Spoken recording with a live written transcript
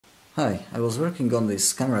Hi, I was working on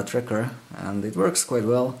this camera tracker and it works quite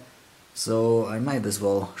well, so I might as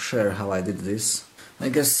well share how I did this. I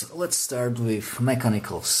guess let's start with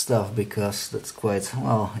mechanical stuff because that's quite,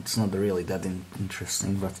 well, it's not really that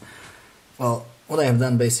interesting, but well, what I have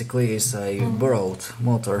done basically is I borrowed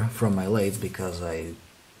motor from my lathe because I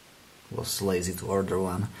was lazy to order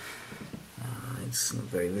one. It's not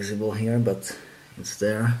very visible here, but it's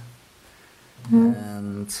there.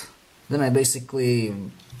 And then I basically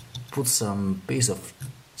put some piece of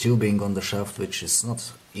tubing on the shaft, which is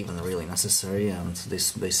not even really necessary, and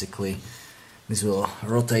this will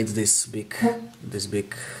rotate this big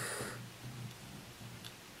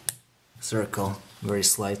circle very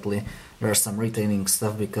slightly. There are some retaining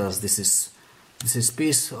stuff because this is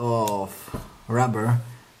piece of rubber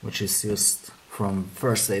which is used from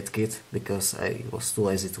first aid kit because I was too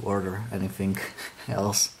lazy to order anything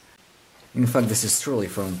else. In fact, this is truly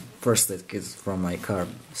from first aid kit from my car,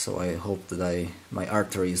 so I hope that my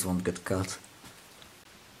arteries won't get cut.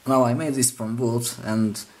 Now I made this from wood,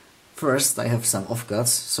 and first I have some offcuts,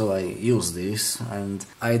 so I use these, and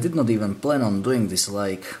I did not even plan on doing this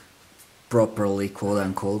like properly, quote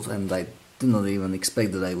unquote, and I did not even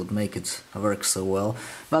expect that I would make it work so well.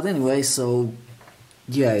 But anyway, so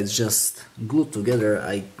yeah, it's just glued together,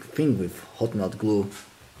 I think with hot melt glue.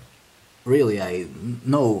 Really,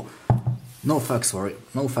 no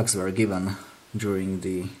fucks were given during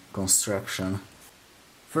the construction.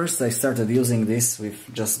 First I started using this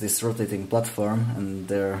with just this rotating platform, and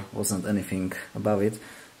there wasn't anything above it,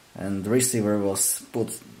 and the receiver was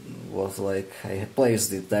like I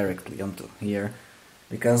placed it directly onto here,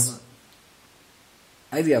 because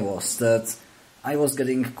idea was that I was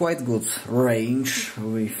getting quite good range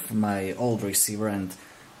with my old receiver, and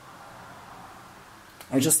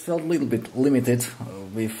I just felt a little bit limited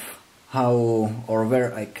with how or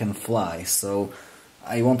where I can fly, so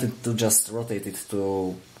I wanted to just rotate it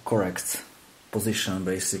to correct position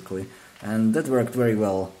basically, and that worked very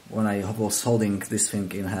well when I was holding this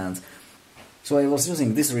thing in hand. So I was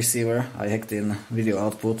using this receiver, I hacked in video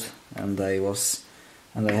output, and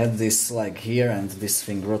I had this like here, and this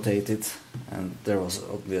thing rotated, and there was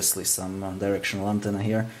obviously some directional antenna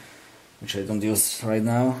here, which I don't use right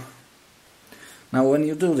now. Now when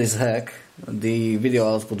you do this hack, the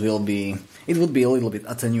video output would be a little bit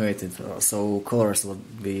attenuated, so colors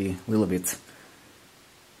would be a little bit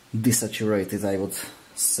desaturated, I would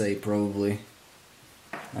say, probably,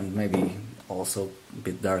 and maybe also a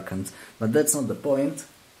bit darkened, but that's not the point.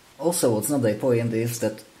 Also, what's not the point is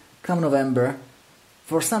that come November,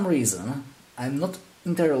 for some reason, I'm not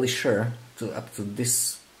entirely sure up to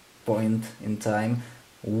this point in time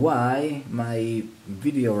why my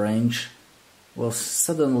video range was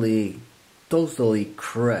suddenly totally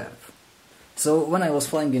crap. So when I was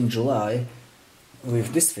flying in July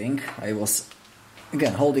with this thing, I was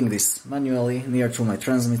again holding this manually near to my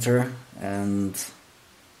transmitter, and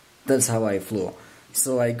that's how I flew.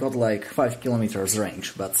 So I got like 5 kilometers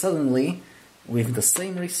range, but suddenly with the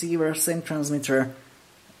same receiver, same transmitter,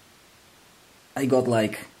 I got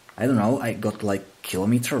like, I don't know, I got like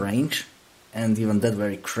kilometer range, and even that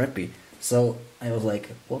very crappy. So I was like,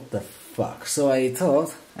 what the fuck? So I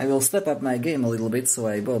thought I will step up my game a little bit, so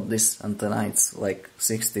I bought this antenna. It's like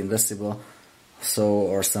 16 decibel, so,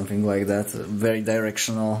 or something like that, very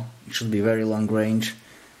directional, it should be very long range,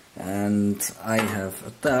 and I have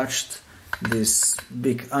attached this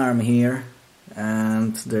big arm here,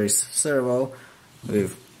 and there is servo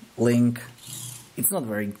with link. It's not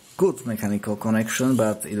very good mechanical connection,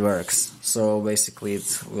 but it works. So basically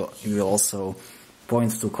it will also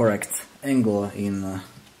point to correct angle in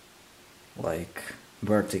like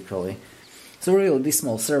vertically. So really this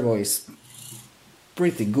small servo is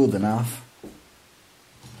pretty good enough.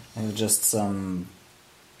 I have just some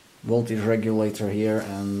voltage regulator here,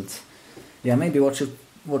 and yeah, maybe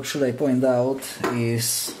what should I point out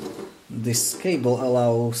is this cable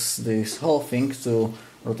allows this whole thing to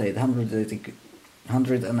rotate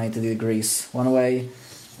 190 degrees one way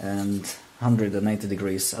and 190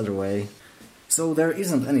 degrees other way. So there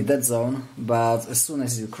isn't any dead zone, but as soon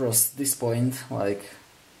as you cross this point, like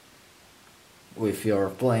with your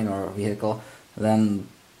plane or vehicle, then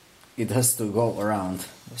it has to go around.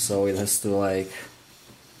 So it has to like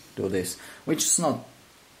do this, which is not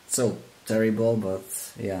so terrible, but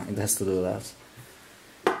yeah, it has to do that.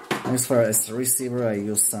 As far as the receiver, I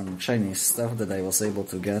used some Chinese stuff that I was able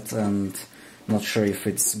to get, and not sure if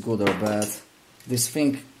it's good or bad. This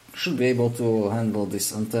thing should be able to handle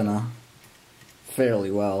this antenna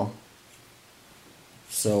fairly well.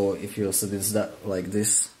 So if you set it like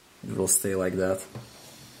this, it will stay like that.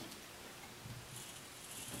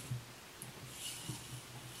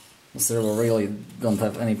 servo really don't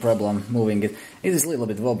have any problem moving it. It is a little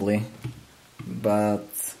bit wobbly, but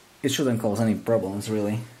it shouldn't cause any problems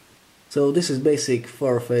really. So this is basic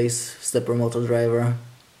 4-phase stepper motor driver.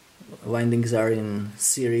 Windings are in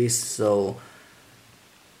series, so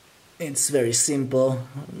it's very simple,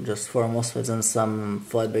 just 4 MOSFETs and some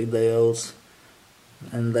flatback diodes.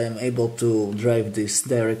 And I'm able to drive this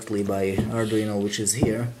directly by Arduino, which is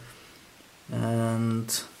here.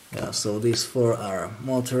 And yeah, so these 4 are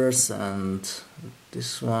motors and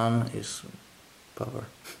this one is power.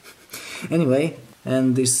 Anyway,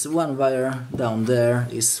 and this one wire down there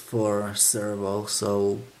is for servo,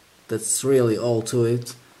 so that's really all to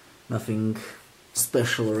it. Nothing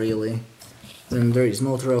special really. Then there is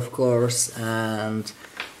motor, of course, and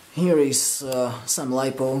here is some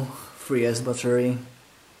LiPo 3S battery,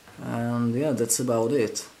 and yeah, that's about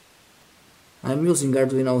it. I'm using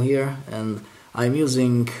Arduino here, and I'm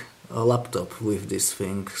using a laptop with this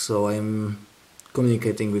thing, so I'm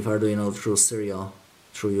communicating with Arduino through serial,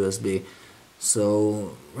 through USB.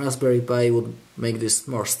 So Raspberry Pi would make this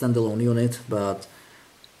more standalone unit, but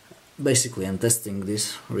basically I'm testing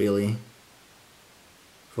this really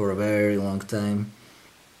for a very long time.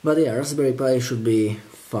 But yeah, Raspberry Pi should be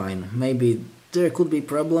fine. Maybe there could be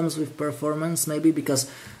problems with performance, maybe because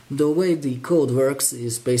the way the code works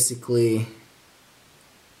is basically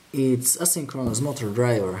it's asynchronous motor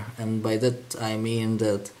driver, and by that I mean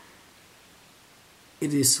that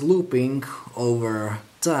it is looping over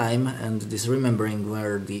time and it is remembering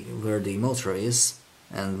where the motor is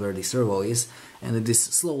and where the servo is, and it is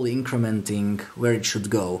slowly incrementing where it should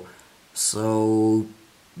go. So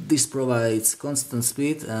this provides constant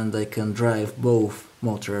speed, and I can drive both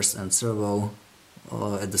motors and servo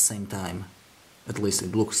at the same time. At least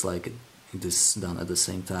it looks like it is done at the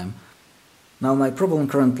same time. Now my problem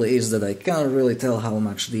currently is that I cannot really tell how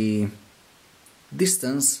much the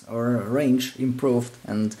distance or range improved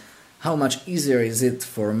and how much easier is it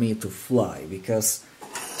for me to fly, because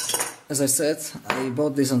as I said, I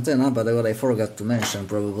bought this antenna, but what I forgot to mention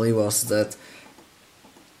probably was that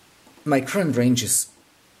my current range is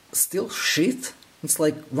still shit. It's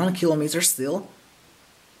like 1 kilometer still.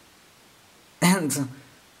 And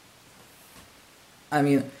I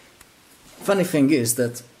mean, funny thing is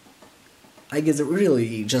that I get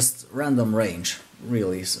really just random range,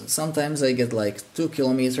 really. So sometimes I get like 2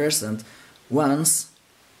 kilometers, and once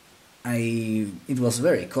it was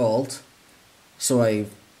very cold, so I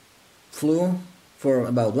flew for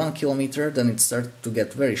about 1 kilometer, then it started to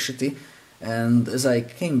get very shitty, and as I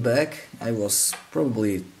came back I was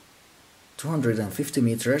probably 250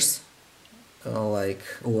 meters like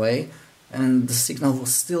away, and the signal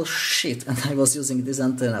was still shit, and I was using this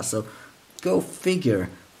antenna, so go figure.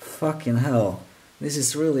 Fucking hell, this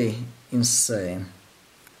is really insane.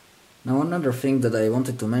 Now another thing that I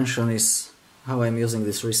wanted to mention is how I'm using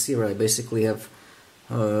this receiver. I basically have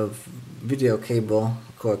a video cable,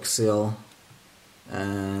 coaxial,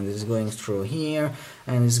 and it's going through here,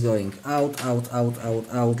 and it's going out,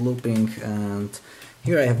 looping, and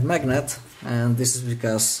here I have magnet, and this is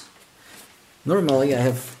because normally I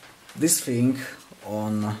have this thing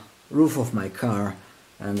on roof of my car,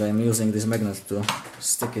 and I'm using this magnet to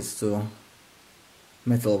stick it to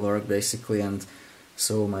metalwork basically, and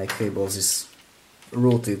so my cables is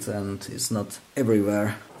routed and it's not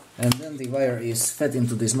everywhere. And then the wire is fed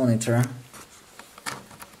into this monitor,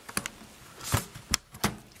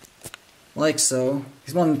 like so.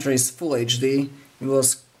 This monitor is full HD. It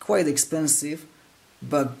was quite expensive,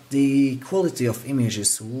 but the quality of image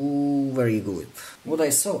is very good. What I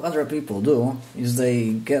saw other people do is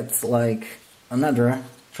they get like another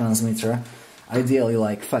transmitter, ideally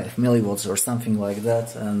like 5 milliwatts or something like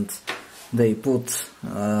that, and they put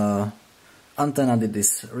antenna that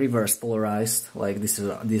is reverse polarized, like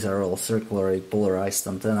these are all circularly polarized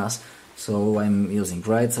antennas, so I'm using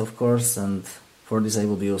right, of course, and for this I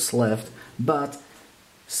would use left, but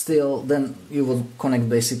still then you will connect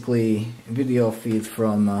basically video feed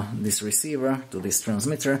from this receiver to this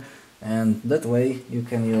transmitter, and that way you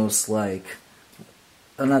can use like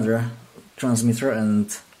another transmitter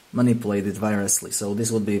and manipulate it wirelessly. So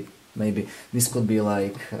this would be this could be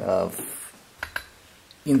like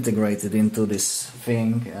integrated into this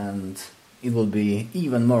thing, and it will be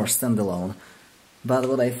even more standalone. But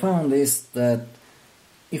what I found is that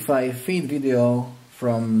if I feed video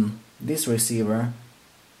from this receiver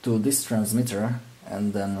to this transmitter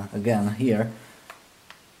and then again here,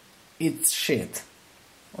 it's shit.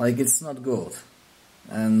 Like, it's not good.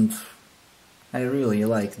 And I really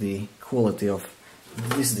like the quality of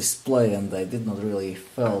this display, and I did not really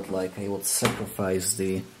felt like I would sacrifice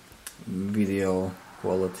the video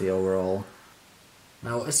quality overall.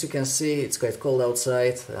 Now, as you can see, it's quite cold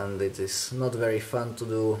outside and it is not very fun to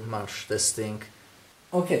do much testing.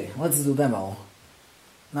 Okay, let's do demo.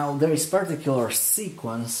 Now, there is particular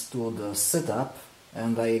sequence to the setup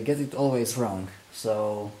and I get it always wrong,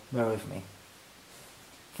 so bear with me.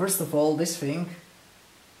 First of all, this thing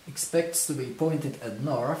expects to be pointed at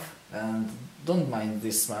north, and don't mind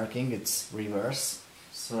this marking, it's reverse,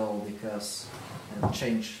 so because I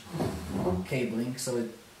change cabling, so it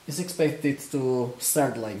is expected to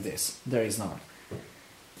start like this. There is north.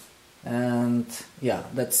 And yeah,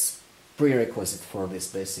 that's prerequisite for this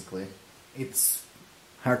basically. It's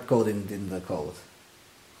hard-coded in the code.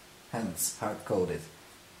 Hence, hard-coded.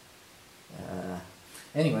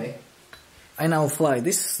 Anyway, I now fly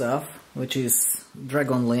this stuff, which is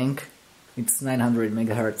Dragon Link. It's 900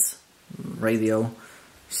 MHz radio.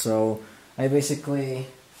 So I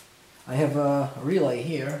have a relay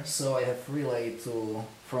here, so I have relay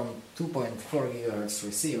from 2.4 GHz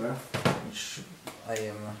receiver, which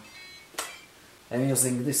I'm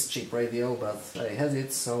using this cheap radio, but I had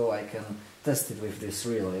it so I can test it with this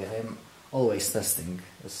relay. I'm always testing,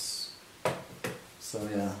 so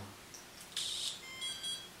yeah.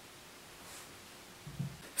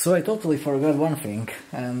 So I totally forgot one thing,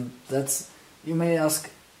 and that's, you may ask,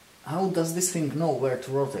 how does this thing know where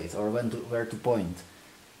to rotate or where to point?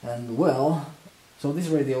 And well, so this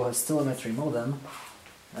radio has telemetry modem,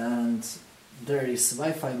 and there is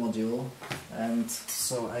Wi-Fi module, and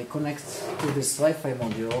so I connect to this Wi-Fi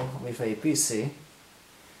module with a PC,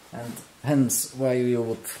 and hence why you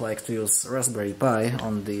would like to use Raspberry Pi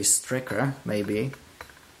on this tracker, maybe.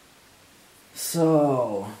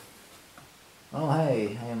 So, oh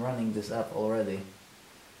hey, I am running this app already.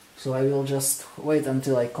 So I will just wait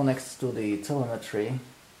until I connect to the telemetry.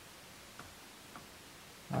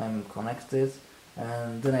 I'm connected,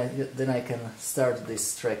 and then I can start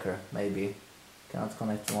this tracker, maybe. Cannot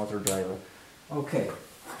connect to motor driver. Okay.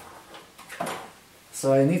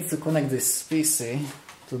 So I need to connect this PC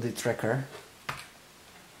to the tracker.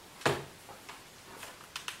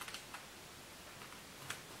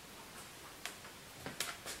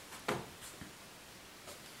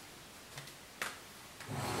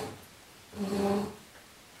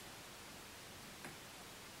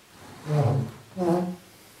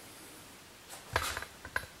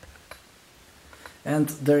 And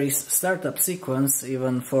there is startup sequence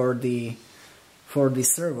even for the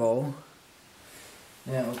servo.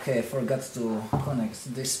 Yeah, okay, I forgot to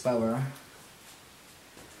connect this power.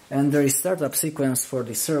 And there is startup sequence for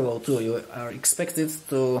the servo too. You are expected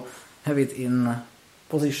to have it in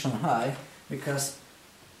position high because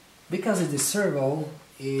it is servo,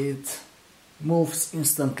 it moves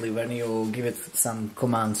instantly when you give it some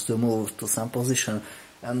commands to move to some position,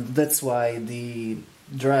 and that's why the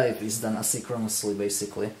drive is done asynchronously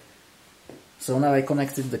basically. So now I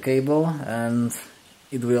connected the cable and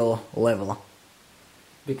it will level,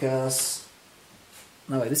 because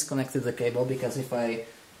now I disconnected the cable, because if I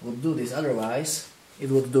would do this otherwise it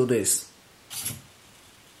would do this.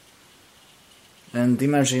 And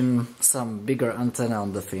imagine some bigger antenna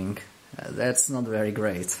on the thing. That's not very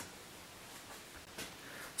great.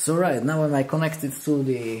 So right, now am I connected to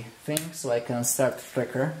the thing, so I can start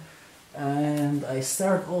tracker. And I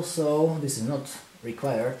start also, this is not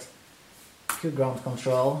required, Q ground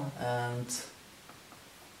control, and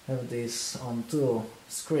have this on two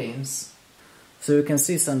screens. So you can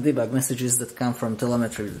see some debug messages that come from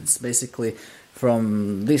telemetry. It's basically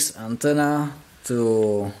from this antenna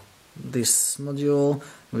to this module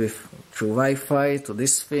through Wi-Fi to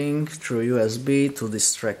this thing, through USB to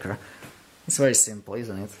this tracker. It's very simple,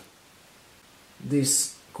 isn't it?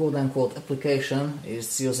 This quote-unquote application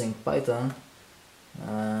is using Python,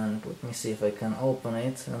 and let me see if I can open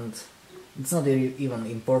it. And it's not even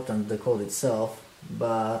important, the code itself,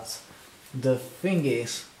 but the thing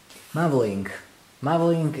is Mavlink.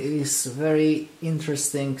 Mavlink is very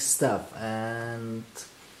interesting stuff, and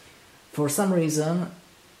for some reason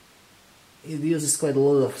it uses quite a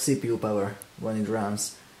lot of CPU power when it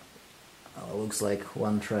runs. Looks like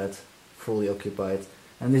one thread fully occupied.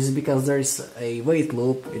 And this is because there is a wait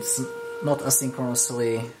loop. It's not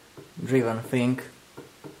asynchronously driven thing.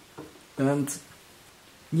 And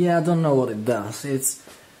yeah, I don't know what it does. It's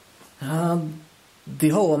the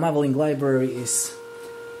whole Mavlink library is,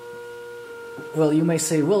 well, you may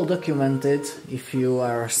say well documented if you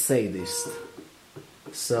are a sadist.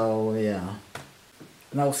 So yeah.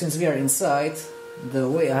 Now, since we are inside, the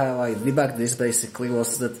way how I debugged this basically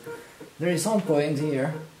was that there is home point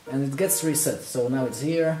here, and it gets reset. So now it's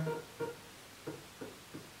here,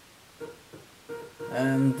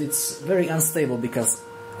 and it's very unstable because,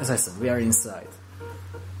 as I said, we are inside.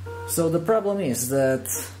 So the problem is that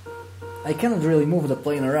I cannot really move the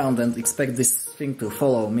plane around and expect this thing to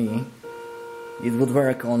follow me. It would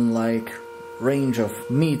work on like range of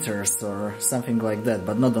meters or something like that,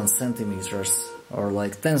 but not on centimeters, or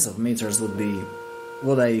like tens of meters would be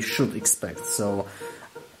what I should expect. So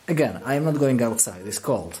again, I'm not going outside, it's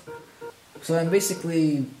cold. So I'm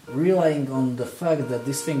basically relying on the fact that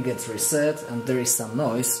this thing gets reset and there is some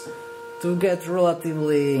noise to get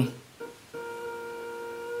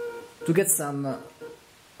some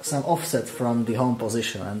offset from the home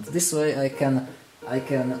position, and this way I can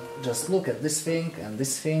just look at this thing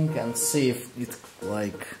and see if it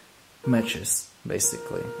like matches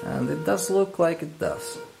basically, and it does look like it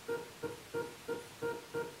does.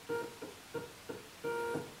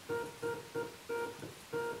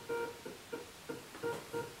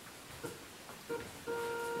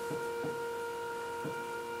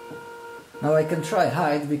 Now I can try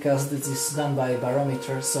hide, because this is done by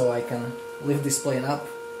barometer, so I can lift this plane up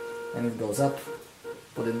and it goes up,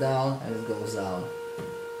 put it down and it goes down.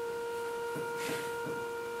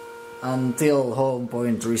 Until home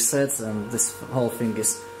point resets and this whole thing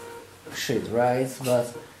is shit, right?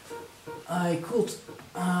 But I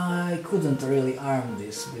couldn't really arm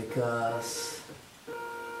this, because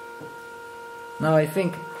now I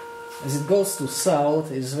think as it goes to south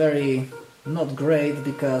it's very not great,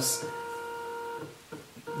 because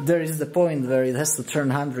there is the point where it has to turn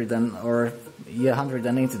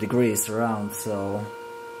 180 degrees around, so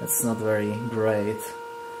that's not very great.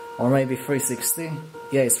 Or maybe 360?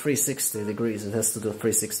 Yeah, it's 360 degrees, it has to do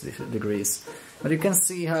 360 degrees. But you can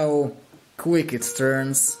see how quick it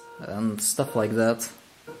turns and stuff like that.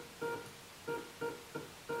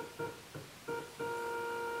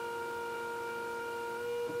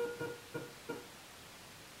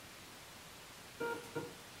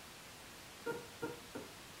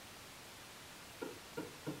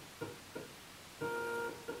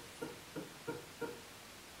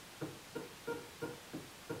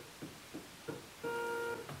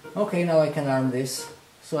 Okay, now I can arm this,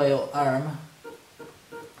 so I'll arm,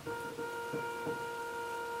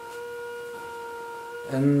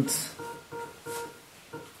 and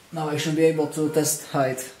now I should be able to test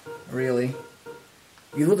height, really.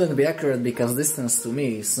 It wouldn't be accurate because distance to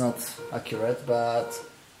me is not accurate, but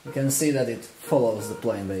you can see that it follows the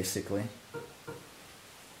plane basically.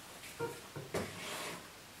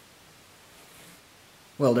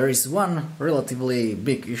 Well, there is one relatively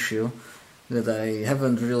big issue that I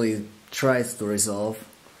haven't really tried to resolve,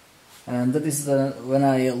 and that is that when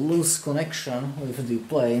I lose connection with the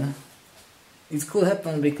plane, it could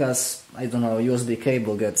happen because, I don't know, USB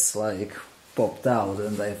cable gets like popped out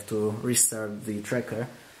and I have to restart the tracker,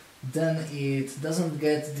 then it doesn't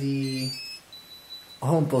get the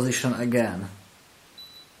home position again.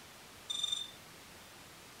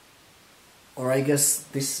 Or I guess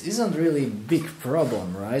this isn't really a big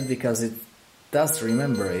problem, right? Because it does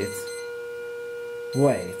remember it.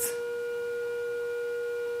 Wait.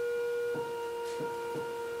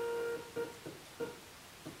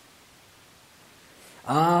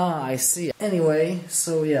 Ah, I see. Anyway,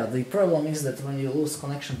 so yeah, the problem is that when you lose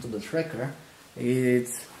connection to the tracker, it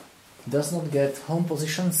does not get home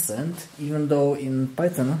position sent, even though in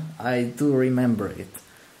Python I do remember it.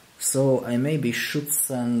 So I maybe should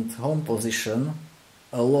send home position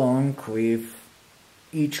along with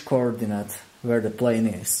each coordinate where the plane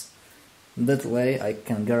is. That way I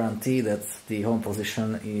can guarantee that the home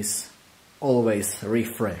position is always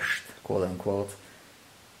refreshed, quote unquote.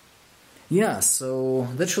 Yeah, so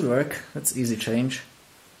that should work. That's easy change.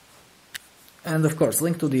 And of course,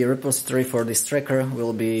 link to the repository for this tracker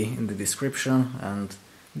will be in the description, and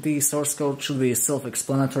the source code should be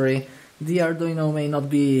self-explanatory. The Arduino may not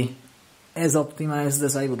be as optimized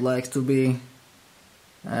as I would like to be,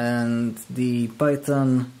 and the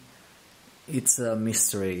Python, it's a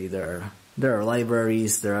mystery. There are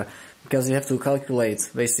libraries, because you have to calculate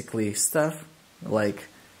basically stuff like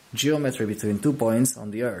geometry between 2 points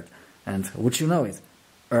on the Earth. And would you know it,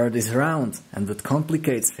 Earth is round, and that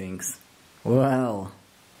complicates things. Well,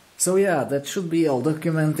 so yeah, that should be all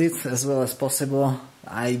documented as well as possible.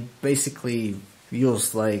 I basically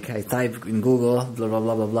used, like, I type in Google, blah blah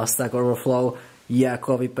blah blah blah, Stack Overflow, yeah,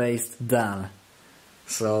 copy paste, done.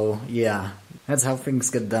 So yeah, that's how things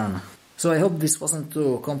get done. So I hope this wasn't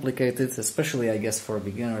too complicated, especially I guess for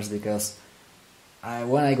beginners, because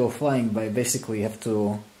when I go flying, I basically have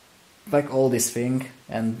to pack all this thing,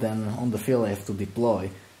 and then on the field I have to deploy.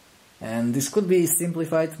 And this could be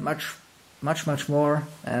simplified much more,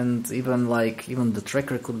 and even the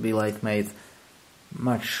tracker could be like made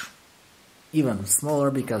even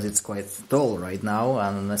smaller, because it's quite tall right now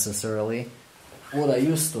unnecessarily. what I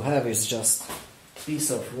used to have is just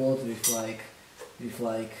piece of wood with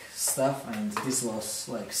like stuff, and this was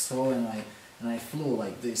like straw, and I flew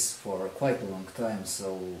like this for quite a long time,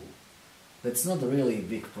 so that's not a really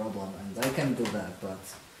big problem, and I can do that. But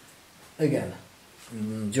again,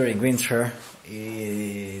 during winter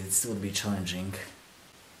it would be challenging.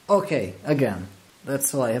 Okay, again,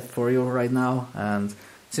 that's all I have for you right now, and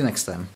see you next time.